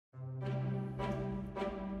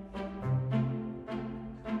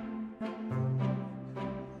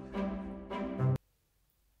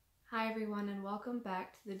everyone, and welcome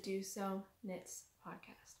back to the Doso Knits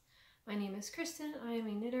podcast. My name is Kristen. I am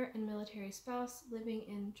a knitter and military spouse living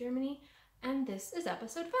in Germany, and this is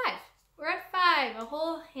episode 5. We're at 5, a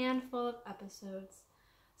whole handful of episodes.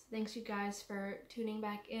 So thanks you guys for tuning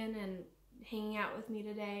back in and hanging out with me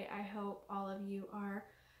today. I hope all of you are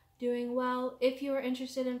doing well. If you are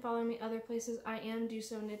interested in following me other places, I am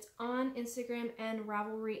Doso Knits on Instagram and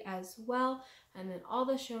Ravelry as well. And then all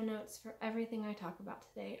the show notes for everything I talk about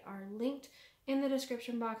today are linked in the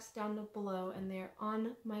description box down below, and they're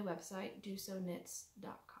on my website,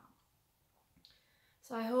 dosoknits.com.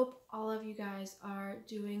 So I hope all of you guys are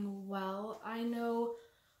doing well. I know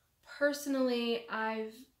personally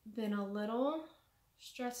I've been a little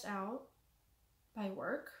stressed out by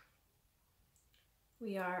work.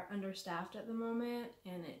 We are understaffed at the moment,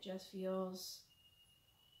 and it just feels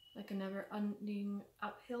like a never-ending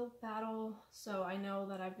uphill battle. So I know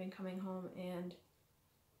that I've been coming home and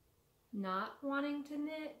not wanting to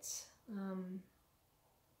knit.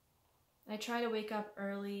 I try to wake up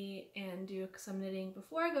early and do some knitting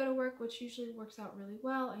before I go to work, which usually works out really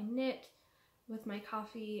well. I knit with my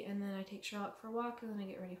coffee, and then I take Charlotte for a walk, and then I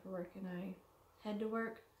get ready for work and I head to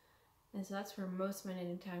work. And so that's where most of my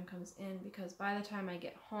knitting time comes in, because by the time I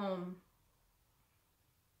get home,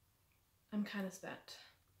 I'm kind of spent.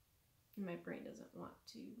 And my brain doesn't want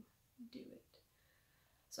to do it.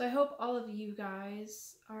 So I hope all of you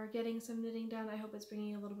guys are getting some knitting done. I hope it's bringing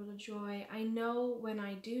you a little bit of joy. I know when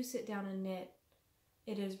I do sit down and knit,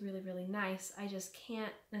 it is really, really nice. I just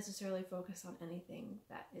can't necessarily focus on anything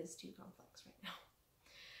that is too complex right now.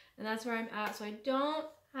 And that's where I'm at. So I don't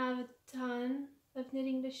have a ton of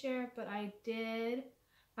knitting to share, but I did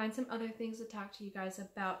find some other things to talk to you guys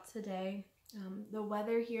about today. The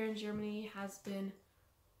weather here in Germany has been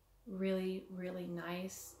really, really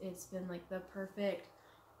nice. It's been like the perfect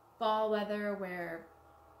fall weather where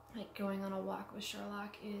like going on a walk with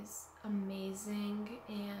Charlotte is amazing,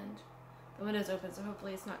 and the window's open, so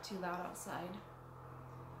hopefully it's not too loud outside.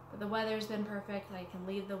 But the weather's been perfect. I can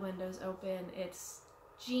leave the windows open. It's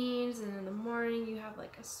jeans, and in the morning you have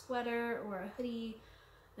like a sweater or a hoodie,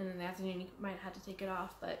 and in the afternoon you might have to take it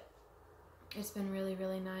off, but it's been really,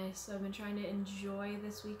 really nice. So I've been trying to enjoy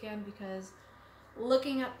this weekend, because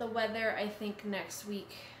looking at the weather, I think next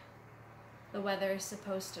week the weather is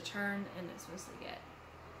supposed to turn and it's supposed to get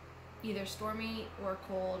either stormy or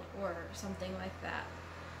cold or something like that.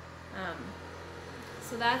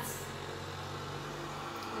 So that's,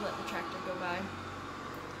 I'll let the tractor go by.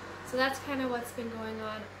 So that's kind of what's been going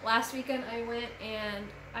on. Last weekend I went and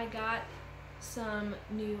I got some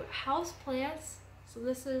new house plants. So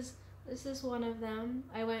this is one of them.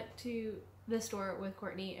 I went to the store with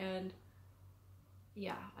Courtney, and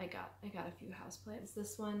yeah, I got a few house plants.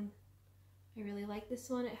 This one, I really like this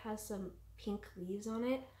one. It has some pink leaves on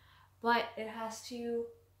it, but it has to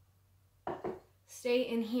stay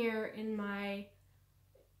in here in my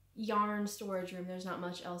yarn storage room. There's not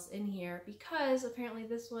much else in here, because apparently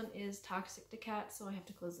this one is toxic to cats, so I have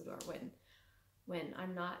to close the door when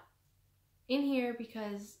I'm not in here,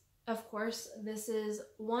 because of course this is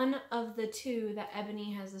one of the 2 that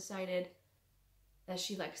Ebony has decided that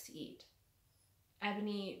she likes to eat.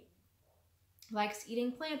 Ebony likes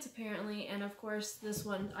eating plants apparently, and of course this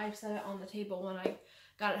one, I set it on the table when I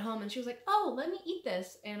got it home, and she was like, "Oh, let me eat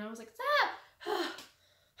this," and I was like, "Ah!"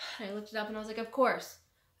 And I looked it up and I was like, of course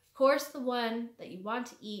the one that you want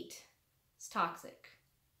to eat is toxic.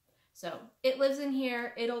 So it lives in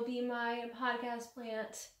here. It'll be my podcast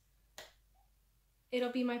plant.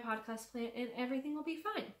 It'll be my podcast plant, and everything will be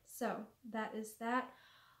fine. So that is that.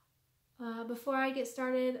 Before I get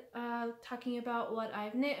started talking about what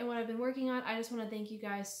I've knit and what I've been working on, I just want to thank you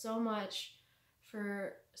guys so much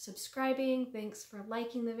for subscribing. Thanks for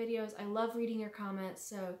liking the videos. I love reading your comments,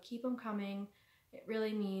 so keep them coming. It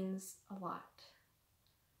really means a lot.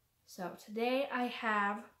 So today I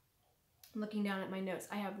have, I'm looking down at my notes,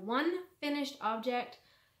 I have one finished object,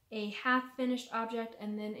 a half finished object,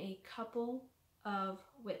 and then a couple of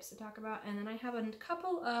whips to talk about, and then I have a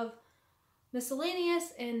couple of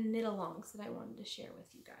miscellaneous and knit-alongs that I wanted to share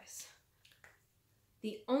with you guys.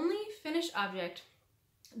 The only finished object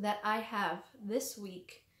that I have this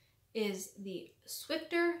week is the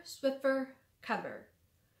Swiffer cover.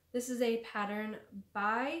 This is a pattern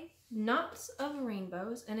by Knots of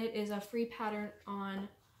Rainbows, and it is a free pattern on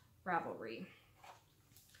Ravelry.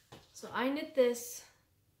 So I knit this,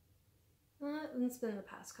 it's been the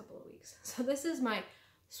past couple of weeks. So this is my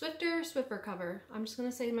Swiffer cover. I'm just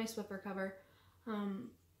gonna say my Swiffer cover.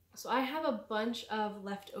 So I have a bunch of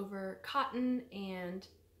leftover cotton, and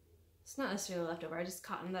it's not necessarily leftover, I just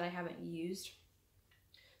cotton that I haven't used.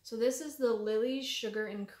 So this is the Lily's Sugar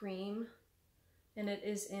and Cream, and it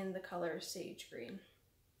is in the color Sage Green.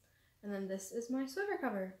 And then this is my Swiffer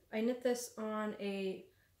cover. I knit this on a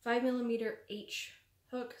 5mm H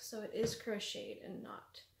hook, so it is crocheted and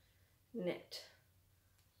not knit.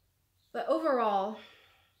 But overall,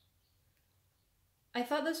 I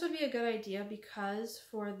thought this would be a good idea because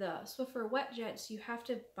for the Swiffer wet jets, you have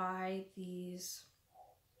to buy these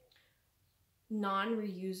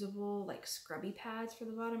non-reusable like scrubby pads for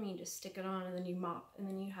the bottom. You just stick it on and then you mop and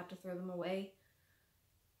then you have to throw them away.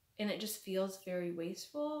 And it just feels very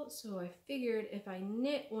wasteful. So I figured if I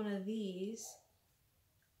knit one of these,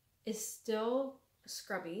 it's still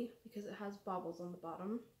scrubby because it has bobbles on the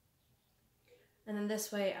bottom. And then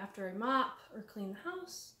this way, after I mop or clean the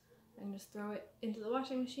house, I can just throw it into the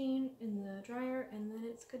washing machine, in the dryer, and then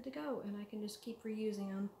it's good to go. And I can just keep reusing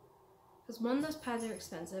them. Because one, those pads are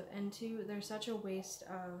expensive, and two, they're such a waste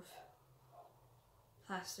of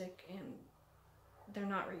plastic and they're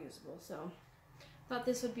not reusable. So I thought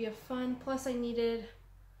this would be a fun, plus I needed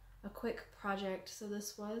a quick project, so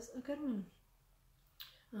this was a good one.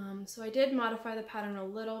 So I did modify the pattern a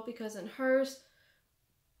little because in hers,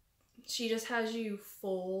 she just has you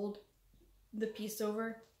fold the piece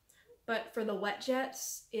over. But for the wet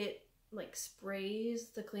jets, it like sprays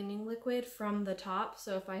the cleaning liquid from the top.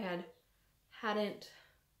 So if I hadn't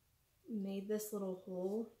made this little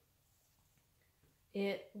hole,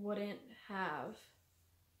 it wouldn't have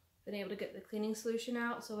been able to get the cleaning solution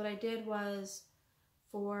out. So what I did was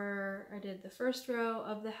I did the first row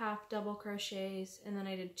of the half double crochets, and then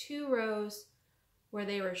I did 2 rows where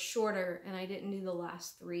they were shorter and I didn't do the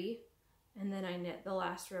last 3. And then I knit the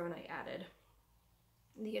last row and I added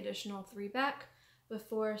the additional 3 back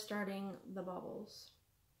before starting the bobbles.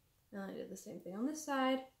 And I did the same thing on this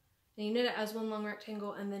side. And you knit it as one long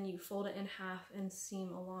rectangle and then you fold it in half and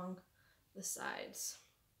seam along the sides.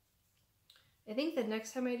 I think the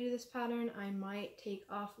next time I do this pattern, I might take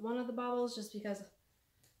off one of the bobbles just because,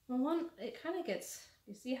 well, one, it kind of gets,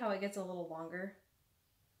 you see how it gets a little longer?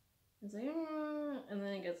 It's like, and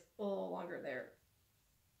then it gets a little longer there.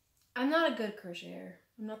 I'm not a good crocheter.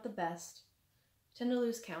 I'm not the best. I tend to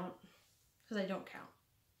lose count because I don't count.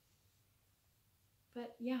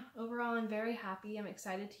 But yeah, overall I'm very happy. I'm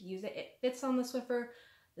excited to use it. It fits on the Swiffer.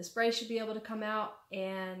 The spray should be able to come out,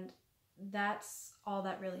 and that's all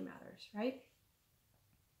that really matters, right?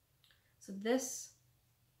 So this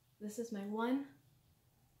is my one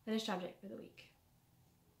finished object for the week.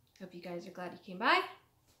 Hope you guys are glad you came by,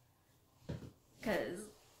 because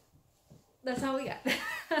that's all we got.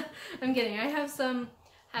 I'm kidding. I have some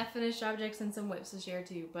half-finished objects and some whips to share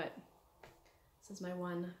too, but this is my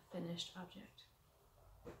one finished object.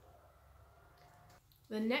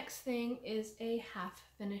 The next thing is a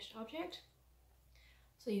half-finished object,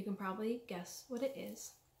 so you can probably guess what it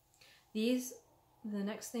is. The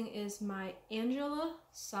next thing is my Angela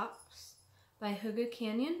socks by Hygge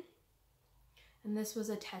Canyon, and this was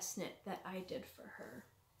a test knit that I did for her.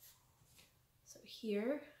 So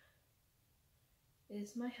here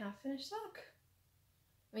is my half-finished sock.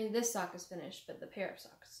 I mean, this sock is finished, but the pair of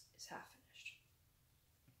socks is half finished.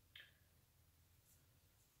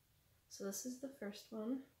 So this is the first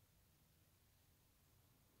one.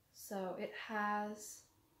 So it has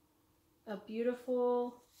a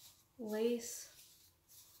beautiful lace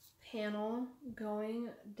panel going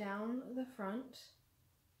down the front.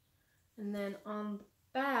 And then on the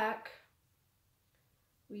back,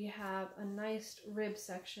 we have a nice rib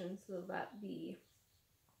section so that the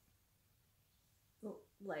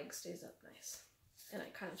leg stays up nice. And I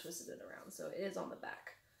kind of twisted it around, so it is on the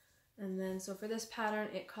back. And then, so for this pattern,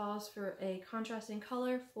 it calls for a contrasting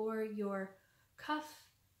color for your cuff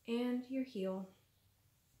and your heel.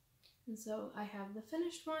 And so I have the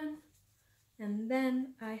finished one, and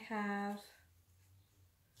then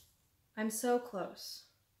I'm so close.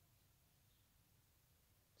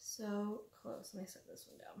 So close. Let me set this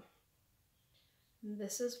one down. And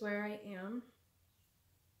this is where I am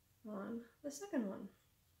on the second one.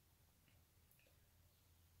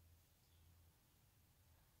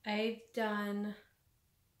 I've done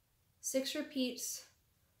 6 repeats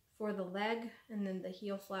for the leg, and then the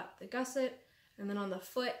heel flap, the gusset, and then on the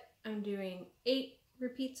foot I'm doing 8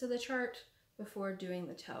 repeats of the chart before doing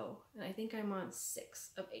the toe, and I think I'm on 6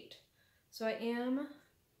 of 8. So I am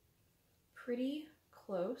pretty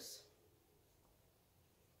close.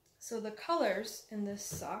 So the colors in this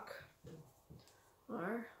sock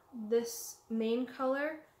are, this main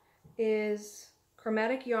color is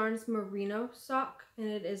Chromatic Yarns Merino sock, and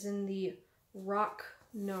it is in the Rock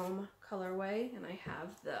Gnome colorway, and I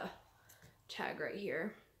have the tag right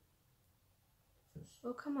here.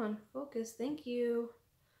 Oh, come on, focus, thank you.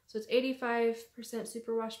 So it's 85%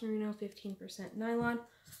 superwash merino, 15% nylon.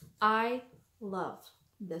 I love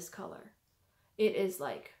this color. It is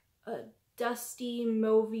like a dusty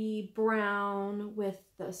mauvey brown with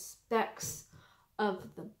the specks of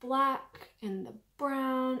the black and the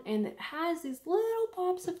brown, and it has these little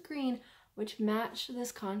pops of green which match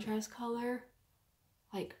this contrast color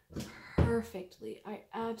like perfectly. I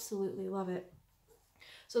absolutely love it.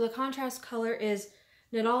 So the contrast color is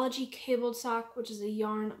Knitology Cabled Sock, which is a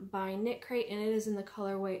yarn by Knit Crate, and it is in the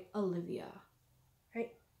colorway Olivia.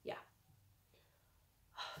 Right? Yeah.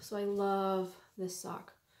 So I love this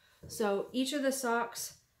sock. So each of the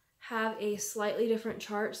socks have a slightly different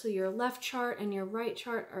chart. So your left chart and your right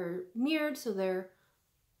chart are mirrored, so they're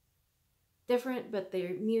different, but they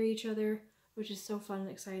mirror each other, which is so fun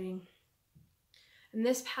and exciting. And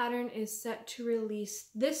this pattern is set to release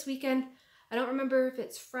this weekend. I don't remember if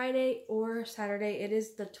it's Friday or Saturday. It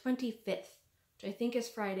is the 25th, which I think is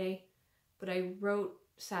Friday, but I wrote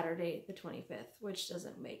Saturday the 25th, which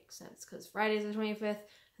doesn't make sense because Friday is the 25th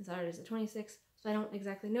and Saturday is the 26th, so I don't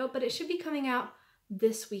exactly know, but it should be coming out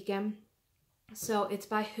this weekend. So it's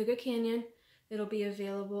by Hygge Canyon. It'll be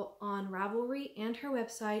available on Ravelry and her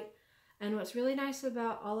website. And what's really nice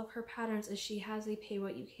about all of her patterns is she has a pay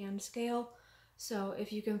what you can scale. So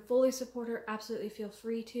if you can fully support her, absolutely feel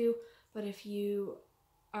free to. But if you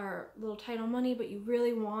are a little tight on money, but you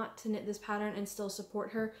really want to knit this pattern and still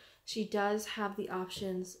support her, she does have the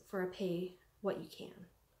options for a pay what you can,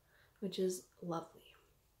 which is lovely.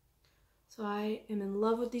 So I am in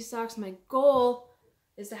love with these socks. My goal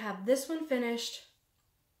is to have this one finished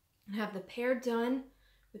and have the pair done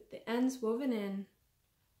with the ends woven in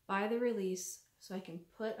by the release, so I can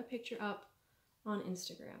put a picture up on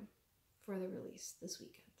Instagram for the release this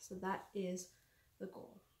weekend. So that is the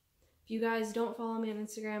goal. If you guys don't follow me on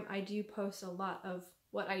Instagram, I do post a lot of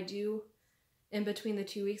what I do in between the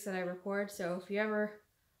 2 weeks that I record. So if you ever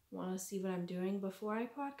want to see what I'm doing before I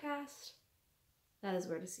podcast, that is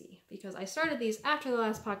where to see, because I started these after the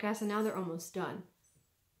last podcast and now they're almost done.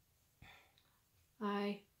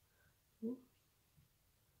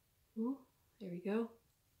 There we go.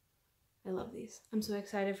 I love these. I'm so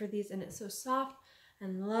excited for these, and it's so soft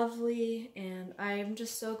and lovely, and I'm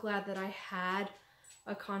just so glad that I had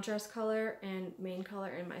a contrast color and main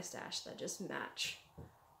color in my stash that just match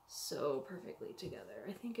so perfectly together.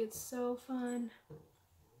 I think it's so fun.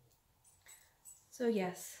 So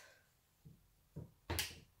yes,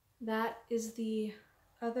 that is the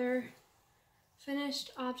other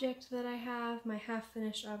finished object that I have, my half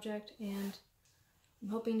finished object, and I'm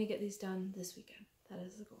hoping to get these done this weekend. That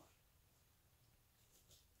is the goal.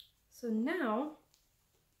 So now,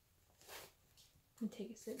 I'm gonna take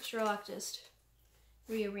a sip. Sherlock just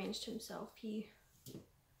rearranged himself. He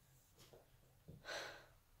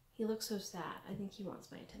looks so sad. I think he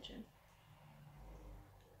wants my attention.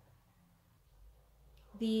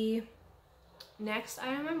 The next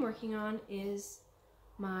item I'm working on is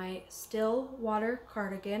my Stillwater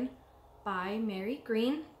cardigan by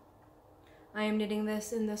Greene. I am knitting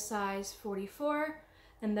this in the size 44,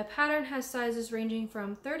 and the pattern has sizes ranging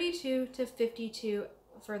from 32 to 52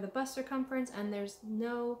 for the bust circumference, and there's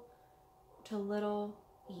no to little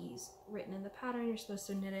e's written in the pattern. You're supposed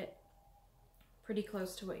to knit it pretty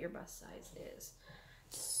close to what your bust size is.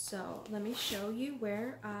 So let me show you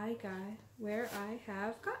where I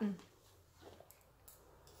have gotten.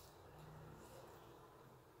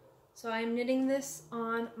 So I'm knitting this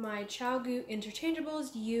on my ChowGoo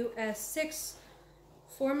Interchangeables US6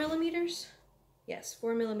 4mm. Yes,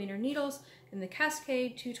 4mm needles in the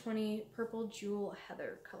Cascade 220 Purple Jewel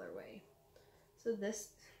Heather colorway. So this,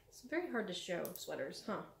 it's very hard to show sweaters,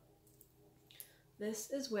 huh? This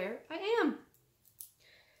is where I am.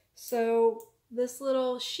 So this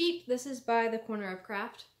little sheep, this is by the Corner of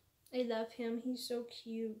Craft. I love him, he's so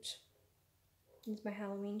cute. He's my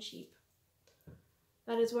Halloween sheep.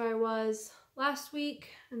 That is where I was last week,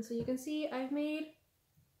 and so you can see I've made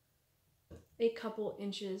a couple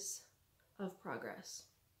inches of progress.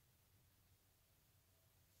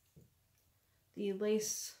 The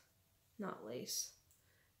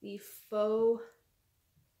the faux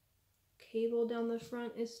cable down the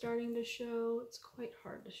front is starting to show. It's quite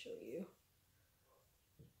hard to show you.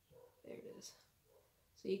 There it is.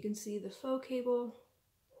 So you can see the faux cable.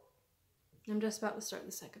 I'm just about to start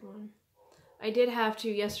the second one. I did have to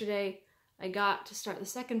yesterday. I got to start the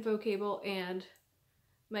second faux cable and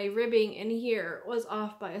my ribbing in here was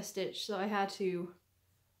off by a stitch, so I had to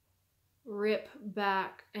rip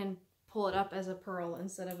back and pull it up as a purl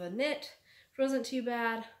instead of a knit, which wasn't too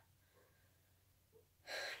bad.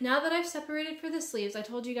 Now that I've separated for the sleeves, I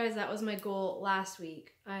told you guys that was my goal last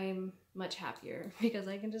week. I'm much happier because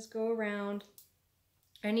I can just go around.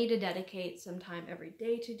 I need to dedicate some time every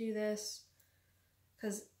day to do this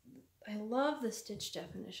because I love the stitch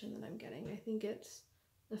definition that I'm getting. I think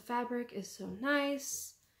the fabric is so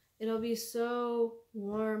nice. It'll be so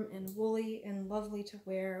warm and woolly and lovely to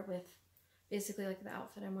wear with basically like the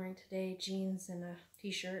outfit I'm wearing today, jeans and a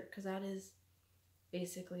t-shirt, because that is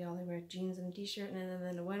basically all I wear, jeans and a t-shirt, and then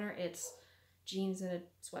in the winter it's jeans and a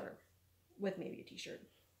sweater with maybe a t-shirt.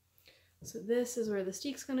 So this is where the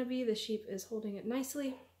steek's gonna be. The sheep is holding it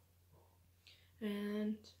nicely.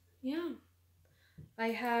 And yeah, I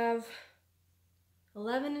have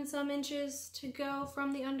 11 and some inches to go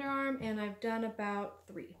from the underarm, and I've done about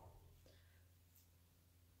 3.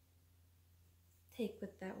 Take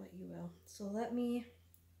with that what you will. So that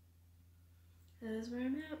is where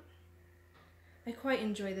I'm at. I quite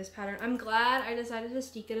enjoy this pattern. I'm glad I decided to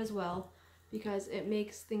steek it as well because it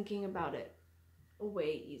makes thinking about it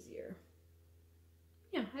way easier.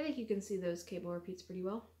 Yeah, I think you can see those cable repeats pretty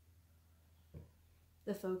well.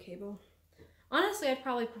 The faux cable. Honestly, I'd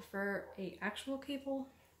probably prefer a actual cable,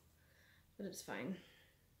 but it's fine.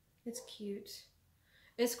 It's cute.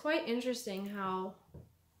 It's quite interesting how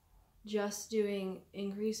just doing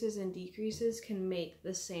increases and decreases can make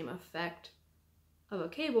the same effect of a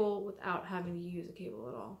cable without having to use a cable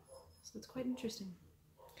at all. So it's quite interesting.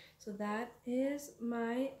 So that is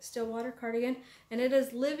my Stillwater cardigan, and it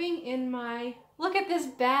is living in my, look at this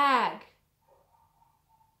bag.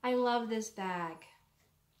 I love this bag.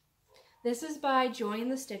 This is by Join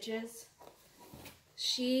the Stitches.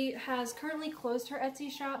 She has currently closed her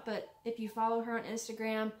Etsy shop, but if you follow her on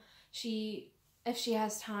Instagram, if she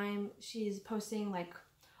has time, she's posting like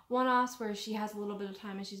one-offs where she has a little bit of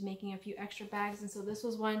time and she's making a few extra bags. And so this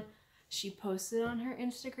was one she posted on her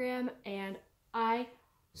Instagram, and I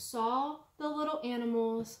saw the little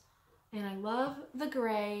animals and I love the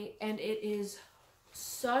gray, and it is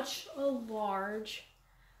such a large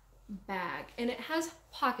bag, and it has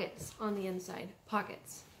pockets on the inside.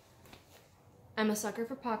 Pockets. I'm a sucker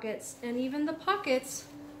for pockets, and even the pockets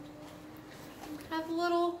have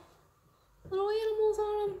little animals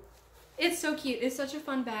on them. It's so cute. It's such a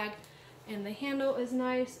fun bag, and the handle is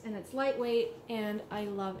nice, and it's lightweight, and I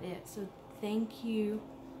love it. So thank you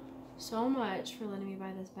so much for letting me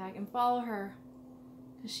buy this bag, and follow her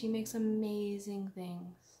because she makes amazing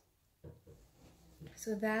things.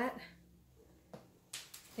 So that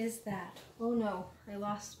is that. Oh no, I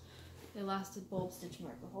lost a bold stitch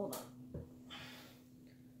marker. Hold on.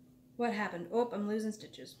 What happened? Oh, I'm losing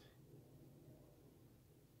stitches.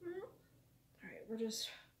 All right, we're just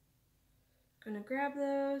gonna grab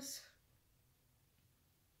those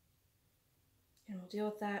and we'll deal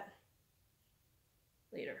with that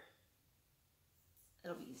later.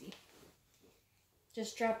 It'll be easy.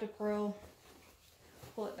 Just dropped a purl,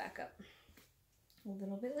 pull it back up a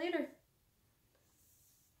little bit later.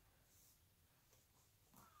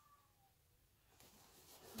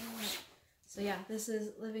 Alright. So yeah, this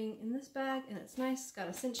is living in this bag, and it's nice. It's got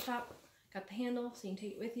a cinch top, got the handle so you can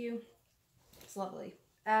take it with you. It's lovely.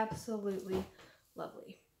 Absolutely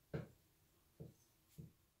lovely.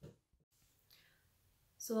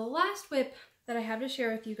 So the last whip that I have to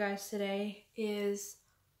share with you guys today is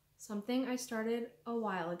something I started a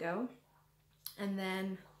while ago, and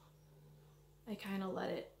then I kind of let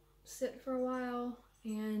it sit for a while,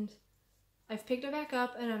 and I've picked it back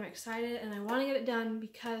up, and I'm excited, and I want to get it done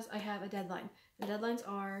because I have a deadline. And deadlines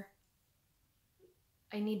are,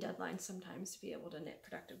 I need deadlines sometimes to be able to knit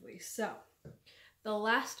productively. So the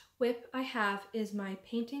last whip I have is my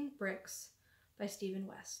Painting Bricks by Stephen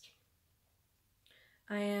West.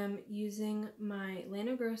 I am using my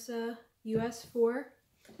Laine US 4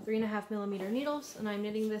 3.5mm needles, and I'm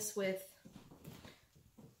knitting this with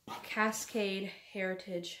Cascade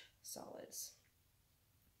Heritage Solids.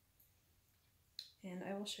 And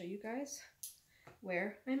I will show you guys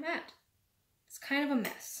where I'm at. It's kind of a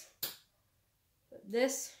mess, but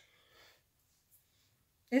this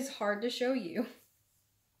is hard to show you.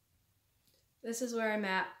 This is where I'm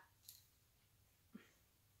at.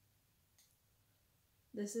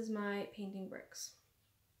 This is my Painting Bricks.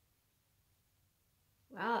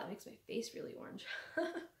 Wow, that makes my face really orange.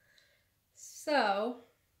 So,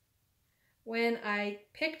 when I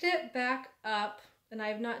picked it back up, and I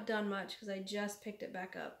have not done much because I just picked it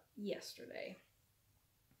back up yesterday.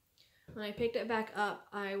 When I picked it back up,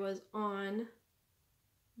 I was on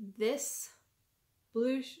this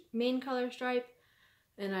blue main color stripe,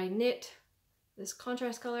 and I knit this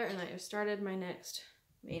contrast color, and I have started my next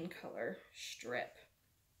main color strip.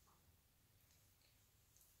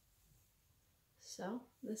 So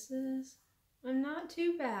this is, I'm not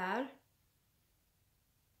too bad.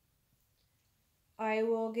 I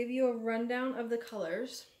will give you a rundown of the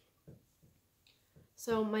colors.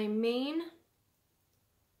 So my main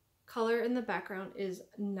color in the background is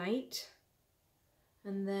Night,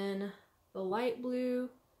 and then the light blue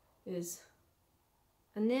is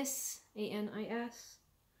Anis, A-N-I-S,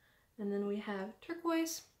 and then we have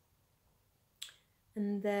turquoise,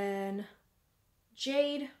 and then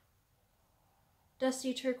jade,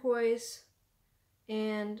 dusty turquoise,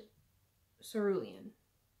 and cerulean.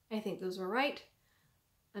 I think those were right.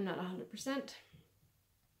 I'm not 100%.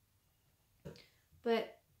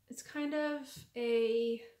 But it's kind of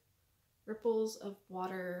a ripples of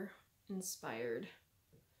water inspired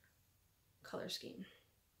color scheme.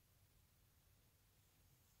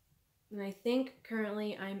 And I think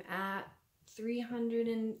currently I'm at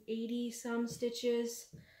 380 some stitches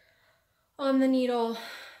on the needle,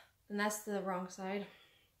 and that's the wrong side,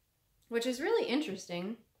 which is really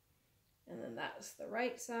interesting. And then that's the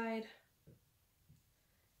right side.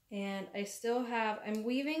 And I still have, I'm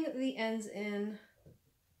weaving the ends in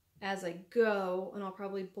as I go, and I'll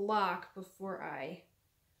probably block before I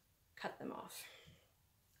cut them off.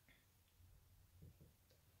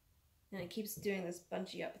 And it keeps doing this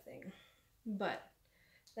bunchy up thing. But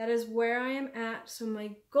that is where I am at. So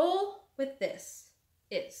my goal with this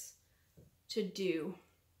is to do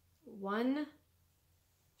 1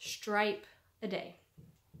 stripe a day.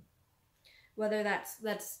 Whether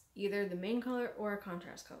that's either the main color or a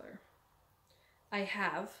contrast color. I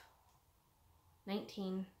have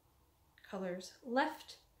 19 colors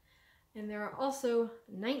left, and there are also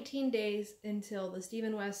 19 days until the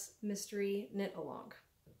Stephen West Mystery Knit Along.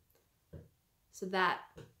 So that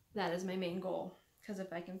is my main goal, because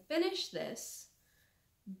if I can finish this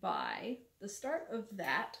by the start of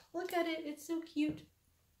that, look at it, it's so cute.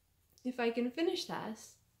 If I can finish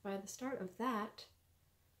this by the start of that,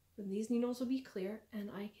 then these needles will be clear and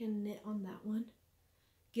I can knit on that one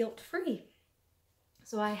guilt-free.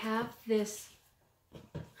 So I have this,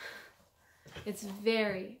 it's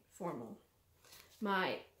very formal,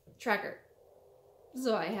 my tracker.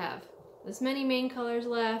 So I have this many main colors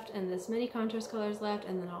left and this many contrast colors left,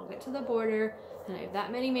 and then I'll get to the border and I have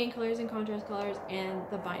that many main colors and contrast colors and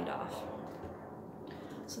the bind off.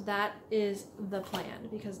 So that is the plan,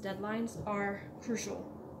 because deadlines are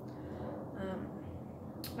crucial.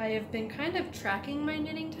 I have been kind of tracking my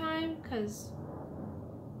knitting time because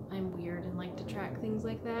I'm weird and like to track things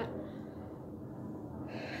like that.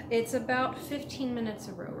 It's about 15 minutes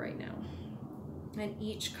a row right now, and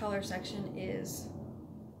each color section is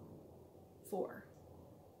 4.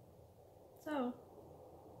 So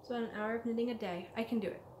an hour of knitting a day. I can do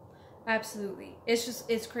it. Absolutely.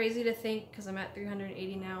 It's crazy to think, because I'm at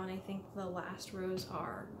 380 now, and I think the last rows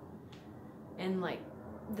are in like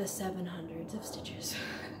the 700s of stitches.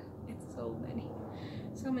 It's so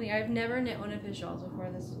many. I've never knit one of his shawls before.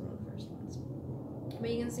 This is one of the first ones. But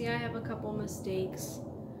you can see I have a couple mistakes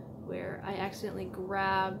where I accidentally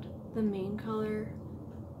grabbed the main color,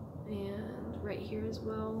 and right here as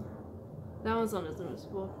well. That one's not as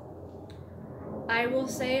noticeable. I will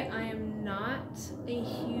say I am not a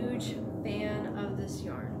huge fan of this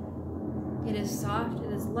yarn. It is soft,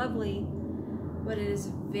 it is lovely, but it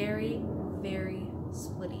is very, very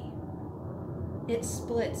splitty. It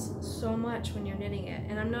splits so much when you're knitting it,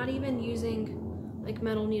 and I'm not even using like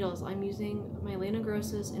metal needles. I'm using my Laine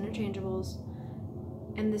Grosses interchangeables,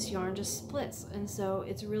 and this yarn just splits, and so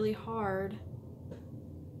it's really hard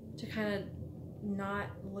to kind of not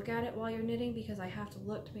look at it while you're knitting, because I have to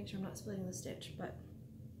look to make sure I'm not splitting the stitch, but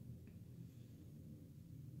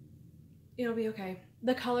it'll be okay.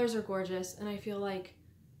 The colors are gorgeous, and I feel like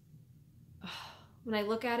when I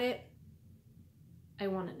look at it, I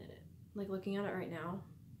want to knit it. Like, looking at it right now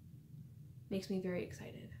makes me very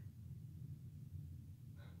excited.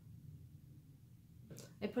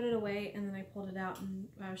 I put it away and then I pulled it out and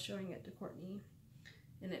I was showing it to Courtney,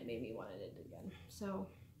 and it made me want to knit it again. So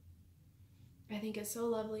I think it's so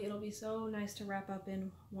lovely. It'll be so nice to wrap up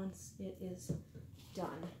in once it is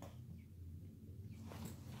done.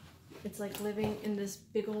 It's like living in this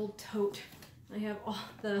big old tote. I have all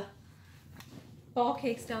the ball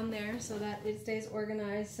cakes down there so that it stays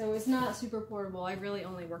organized. So it's not super portable. I really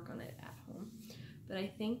only work on it at home, but I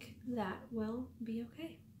think that will be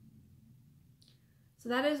okay. So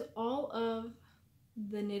that is all of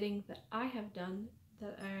the knitting that I have done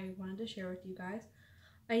that I wanted to share with you guys.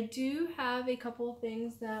 I do have a couple of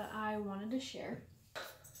things that I wanted to share.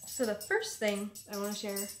 So the first thing I want to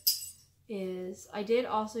share is I did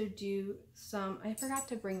also do some, I forgot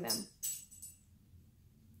to bring them.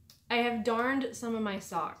 I have darned some of my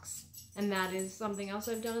socks. And that is something else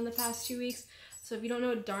I've done in the past 2 weeks. So if you don't know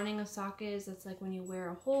what darning a sock is, that's like when you wear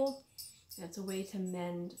a hole. It's a way to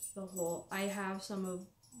mend the hole. I have some of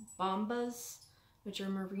Bombas, which are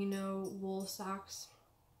merino wool socks.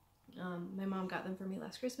 My mom got them for me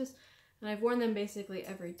last Christmas, and I've worn them basically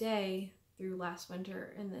every day through last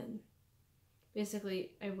winter, and then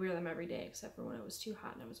basically I wear them every day except for when it was too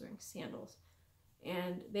hot and I was wearing sandals.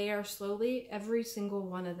 And they are slowly, every single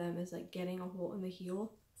one of them is like getting a hole in the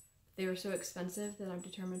heel. They were so expensive that I'm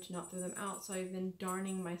determined to not throw them out, so I've been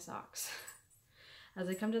darning my socks as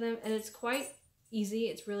I come to them, and it's quite easy.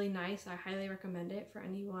 It's really nice. I highly recommend it for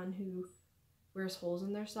anyone who wears holes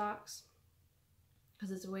in their socks,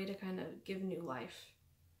 because it's a way to kind of give new life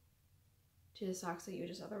to the socks that you would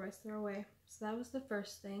just otherwise throw away. So that was the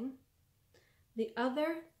first thing. The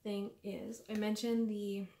other thing is, I mentioned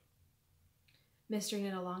the mystery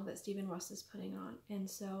knit along that Stephen Russ is putting on, and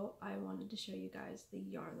so I wanted to show you guys the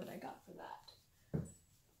yarn that I got for that.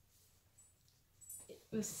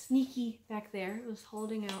 It was sneaky back there. It was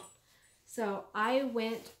holding out. So I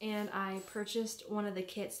went and I purchased one of the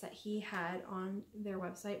kits that he had on their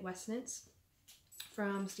website, West Knits,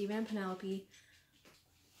 from Stephen and Penelope,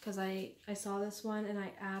 because I saw this one and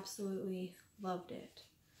I absolutely loved it.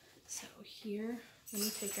 So here, let me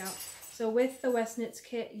take out, so with the West Knits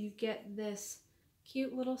kit, you get this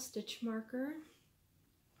cute little stitch marker.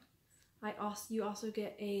 You also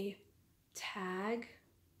get a tag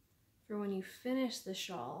for when you finish the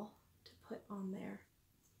shawl to put on there.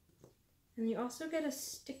 And you also get a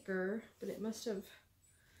sticker, but it must have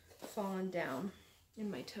fallen down in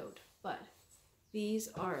my tote. But these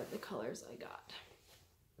are the colors I got.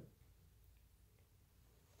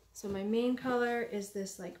 So my main color is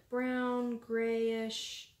this like brown,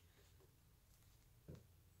 grayish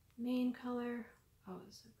main color. Oh,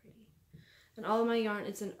 it's so pretty. And all of my yarn,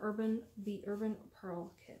 it's the Urban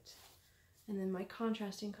Purl kit. And then my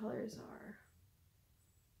contrasting colors are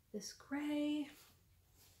this gray,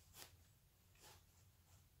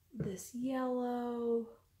 this yellow,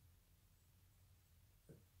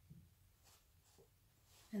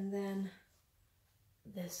 and then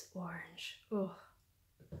this orange. Oh,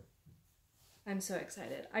 I'm so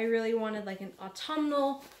excited. I really wanted like an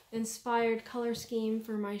autumnal inspired color scheme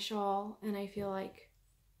for my shawl, and I feel like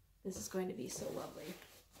this is going to be so lovely.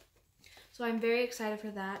 So I'm very excited for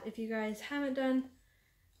that. If you guys haven't done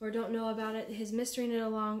or don't know about it, his mystery knit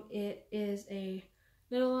along, it is a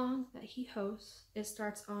knit along that he hosts. It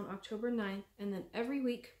starts on October 9th, and then every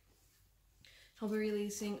week he'll be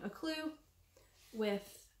releasing a clue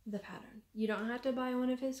with the pattern. You don't have to buy one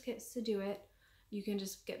of his kits to do it. You can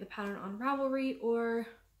just get the pattern on Ravelry, or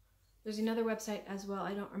there's another website as well.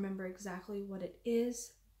 I don't remember exactly what it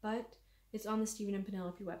is, but it's on the Stephen and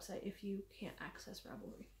Penelope website if you can't access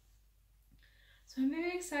Ravelry. So I'm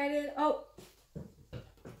very excited. Oh,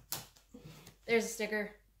 there's a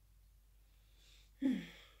sticker.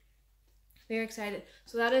 Very excited.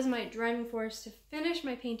 So that is my driving force to finish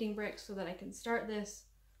my painting bricks so that I can start this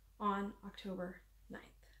on October 9th.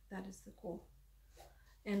 That is the goal.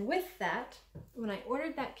 And with that, when I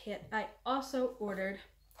ordered that kit, I also ordered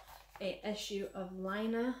an issue of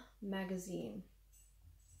Laine magazine.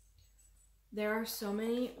 There are so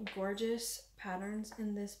many gorgeous patterns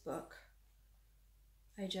in this book.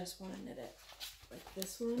 I just want to knit it. Like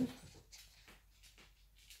this one.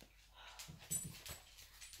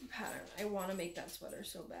 Pattern. I want to make that sweater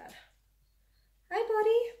so bad. Hi,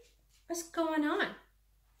 buddy. What's going on?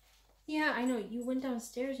 Yeah, I know. You went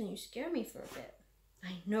downstairs and you scared me for a bit.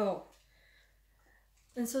 I know.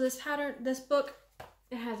 And so this pattern, this book,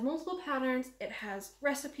 it has multiple patterns. It has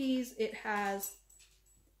recipes. It has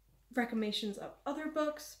recommendations of other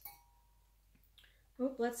books.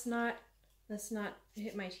 Oh, let's not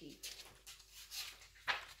hit my teeth.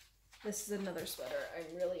 This is another sweater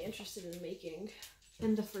I'm really interested in making.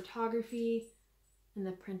 And the photography and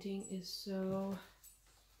the printing is so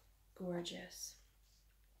gorgeous.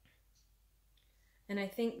 And I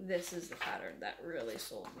think this is the pattern that really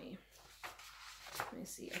sold me. Let me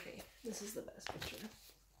see. Okay, this is the best picture.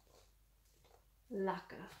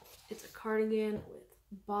 Laka. It's a cardigan with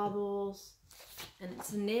baubles, and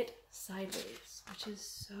it's knit sideways, which is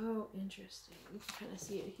so interesting. You can kind of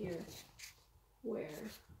see it here, where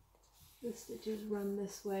the stitches run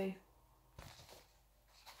this way.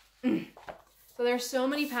 So there's so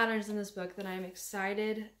many patterns in this book that I'm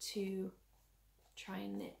excited to try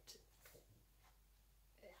and knit.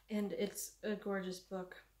 And it's a gorgeous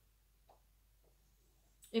book.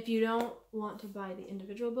 If you don't want to buy the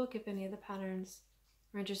individual book, if any of the patterns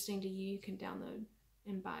are interesting to you, you can download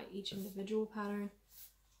and buy each individual pattern.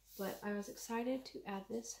 But I was excited to add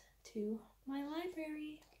this to my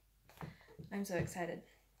library. I'm so excited.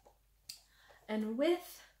 And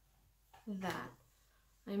with that,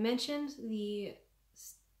 I mentioned the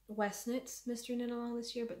West Knits Mystery Knit Along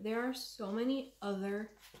this year, but there are so many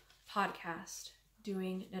other podcasts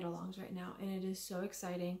doing knit alongs right now, and it is so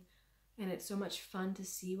exciting, and it's so much fun to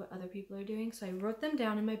see what other people are doing. So I wrote them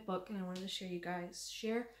down in my book, and I wanted to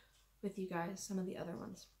share with you guys some of the other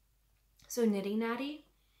ones. So Natty,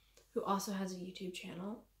 who also has a YouTube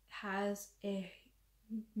channel, has a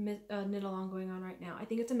knit along going on right now. I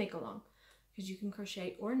think it's a make along, because you can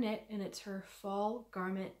crochet or knit, and it's her fall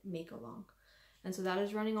garment make along. And so that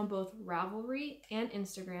is running on both Ravelry and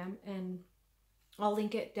Instagram, and I'll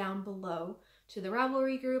link it down below to the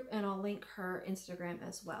Ravelry group, and I'll link her Instagram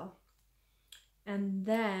as well. And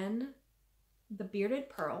then the Bearded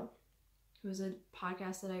Purl, who is a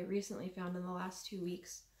podcast that I recently found in the last 2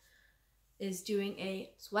 weeks, is doing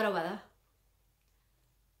a sweater weather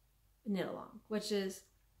knit along, which is,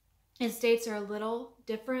 its dates are a little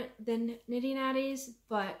different than Knitty Natty's,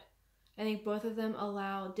 but I think both of them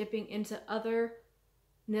allow dipping into other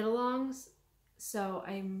knit alongs. So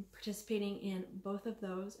I'm participating in both of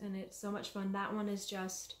those, and it's so much fun. That one is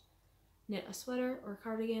just knit a sweater or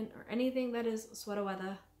cardigan or anything that is sweater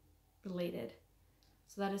weather related.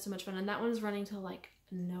 So that is so much fun. And that one is running till like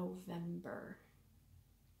November.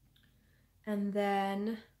 And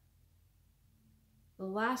then the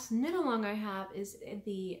last knit along I have is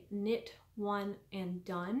the Knit One and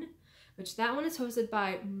Done, which that one is hosted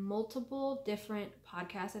by multiple different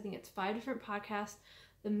podcasts. I think it's 5 different podcasts.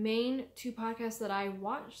 The main 2 podcasts that I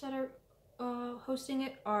watch that are hosting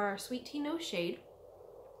it are Sweet Tea No Shade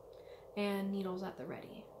and Needles at the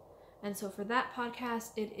Ready. And so for that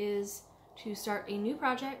podcast, it is to start a new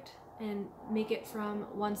project and make it from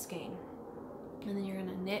one skein. And then you're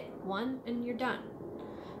gonna knit one and you're done.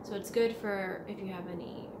 So it's good for if you have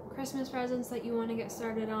any Christmas presents that you want to get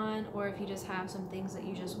started on, or if you just have some things that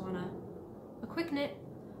you just want a quick knit.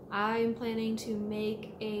 I'm planning to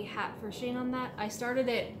make a hat for Shane on that. I started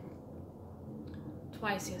it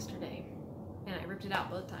twice yesterday, and I ripped it out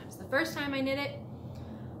both times. The first time I knit it,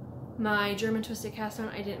 my German twisted cast on,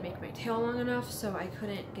 I didn't make my tail long enough, so I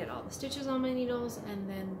couldn't get all the stitches on my needles. And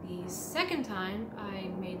then the second time I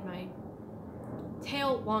made my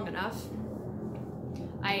tail long enough,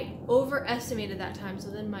 I overestimated that time,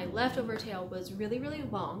 so then my leftover tail was really, really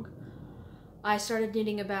long. I started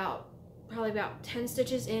knitting probably about 10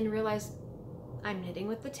 stitches in, realized I'm knitting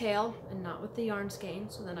with the tail and not with the yarn skein.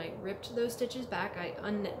 So then I ripped those stitches back, I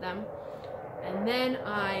unknit them, and then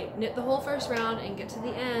I knit the whole first round and get to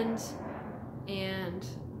the end, and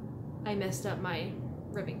I messed up my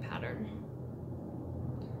ribbing pattern.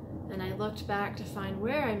 And I looked back to find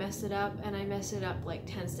where I messed it up, and I messed it up like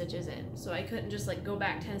 10 stitches in. So I couldn't just like go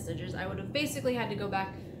back 10 stitches. I would have basically had to go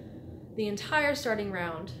back the entire starting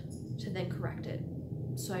round to then correct it.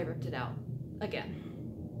 So I ripped it out again.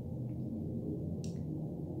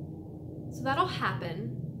 So that'll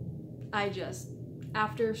happen.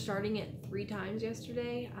 After starting it 3 times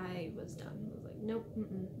yesterday, I was done. I was like, nope,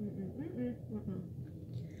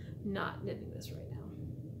 not knitting this right now.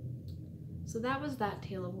 So that was that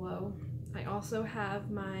tale of woe. I also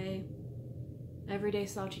have my everyday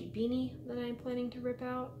slouchy beanie that I'm planning to rip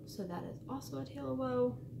out, so that is also a tale of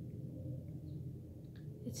woe.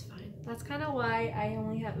 It's fine. That's kind of why I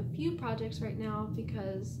only have a few projects right now,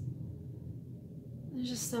 because there's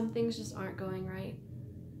just some things just aren't going right,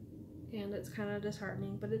 and it's kind of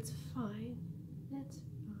disheartening, but it's fine. It's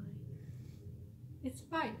fine. It's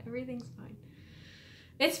fine. Everything's fine.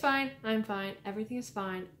 It's fine. I'm fine. Everything is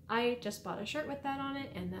fine. I just bought a shirt with that on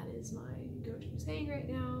it, and that is my go-to saying right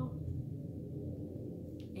now,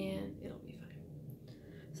 and it'll be fine.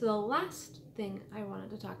 So the last thing I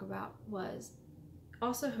wanted to talk about was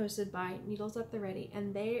also hosted by Needles at the Ready,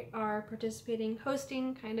 and they are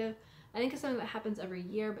hosting kind of, I think it's something that happens every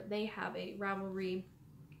year, but they have a Ravelry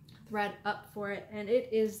thread up for it, and it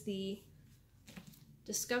is the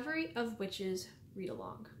Discovery of Witches Read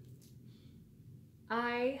Along.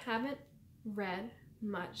 I haven't read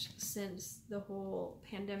much since the whole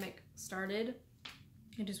pandemic started.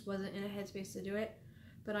 I just wasn't in a headspace to do it,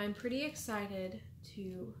 but I'm pretty excited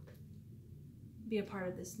to be a part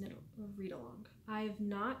of this read along. I've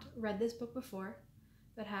not read this book before,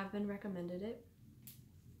 but have been recommended it.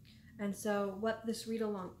 And so what this read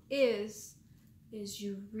along is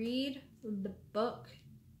you read the book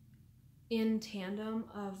in tandem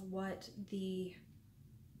of what the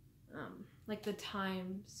like the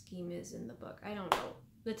time scheme is in the book. I don't know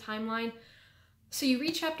the timeline. So you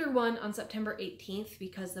read chapter 1 on September 18th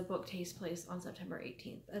because the book takes place on September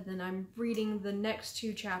 18th. And then I'm reading the next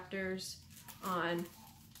 2 chapters on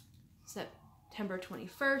September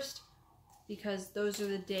 21st. because those are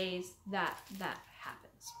the days that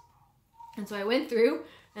happens. And so I went through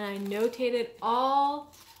and I notated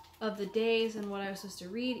all of the days and what I was supposed to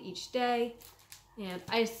read each day. And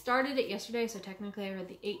I started it yesterday, so technically I read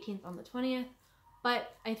the 18th on the 20th.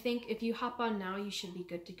 But I think if you hop on now, you should be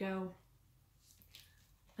good to go.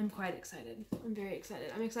 I'm quite excited. I'm very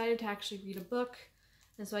excited. I'm excited to actually read a book.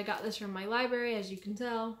 And so I got this from my library, as you can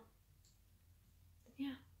tell. But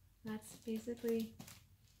yeah, that's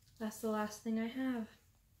the last thing I have.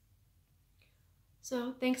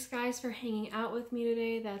 So thanks guys for hanging out with me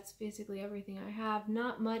today. That's basically everything I have.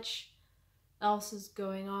 Not much else is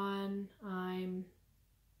going on. I'm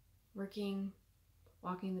working,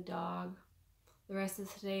 walking the dog. The rest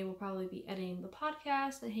of today will probably be editing the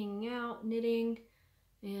podcast and hanging out, knitting,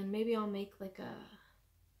 and maybe I'll make like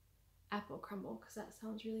a apple crumble because that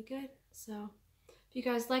sounds really good. So if you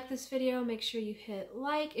guys like this video, make sure you hit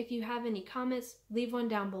like. If you have any comments, leave one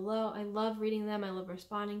down below. I love reading them. I love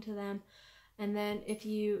responding to them. And then if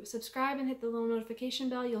you subscribe and hit the little notification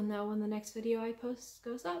bell, you'll know when the next video I post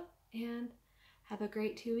goes up. And have a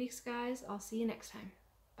great 2 weeks, guys. I'll see you next time.